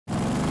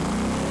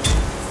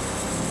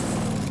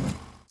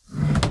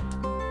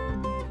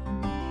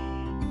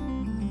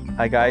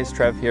Hi guys,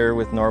 Trev here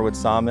with Norwood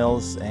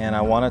Sawmills, and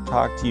I want to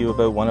talk to you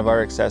about one of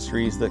our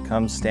accessories that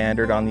comes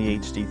standard on the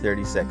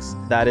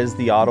HD36. That is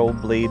the auto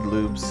blade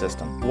lube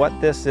system.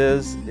 What this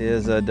is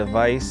a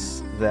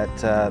device that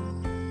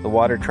the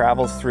water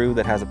travels through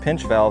that has a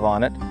pinch valve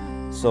on it.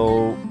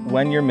 So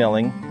when you're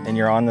milling and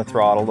you're on the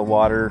throttle, the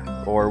water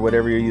or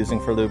whatever you're using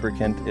for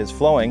lubricant is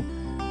flowing,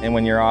 and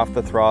when you're off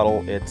the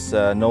throttle, it's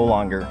no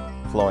longer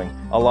flowing.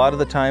 A lot of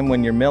the time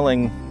when you're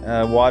milling,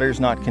 water's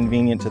not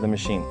convenient to the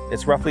machine.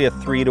 It's roughly a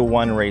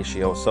 3-to-1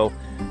 ratio. So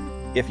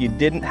if you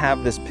didn't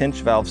have this pinch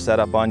valve set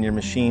up on your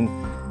machine,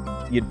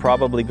 you'd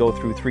probably go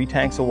through 3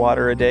 tanks of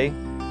water a day.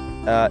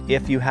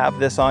 If you have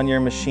this on your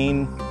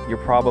machine, you're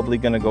probably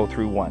going to go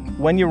through 1.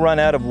 When you run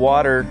out of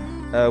water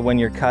when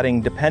you're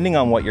cutting, depending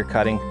on what you're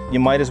cutting, you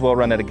might as well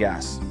run out of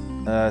gas.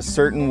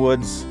 Certain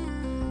woods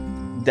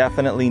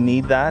definitely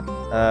need that.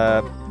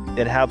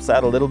 It helps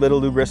add a little bit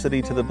of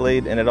lubricity to the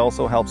blade, and it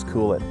also helps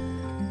cool it.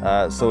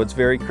 So it's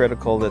very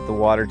critical that the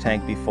water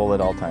tank be full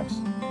at all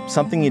times.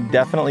 Something you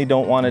definitely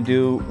don't want to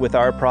do with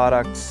our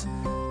products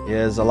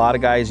is a lot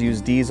of guys use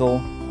diesel.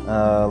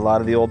 A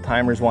lot of the old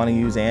timers want to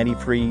use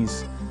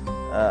antifreeze.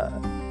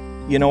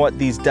 You know what?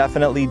 These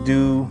definitely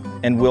do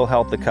and will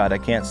help the cut. I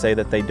can't say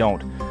that they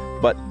don't.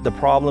 But the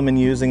problem in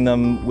using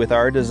them with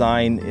our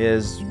design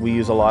is we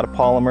use a lot of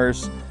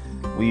polymers.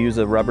 We use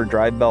a rubber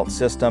drive belt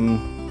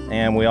system.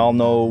 And we all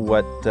know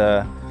what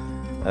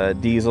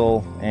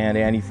diesel and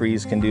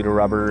antifreeze can do to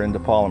rubber and to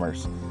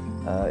polymers.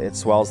 It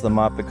swells them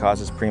up, it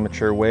causes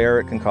premature wear,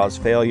 it can cause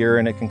failure,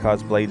 and it can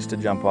cause blades to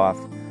jump off.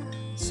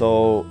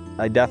 So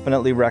I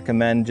definitely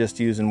recommend just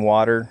using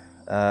water,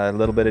 a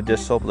little bit of dish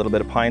soap, a little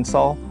bit of pine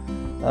sol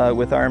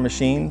with our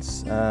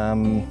machines.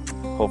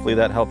 Hopefully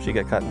that helps you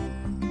get cutting.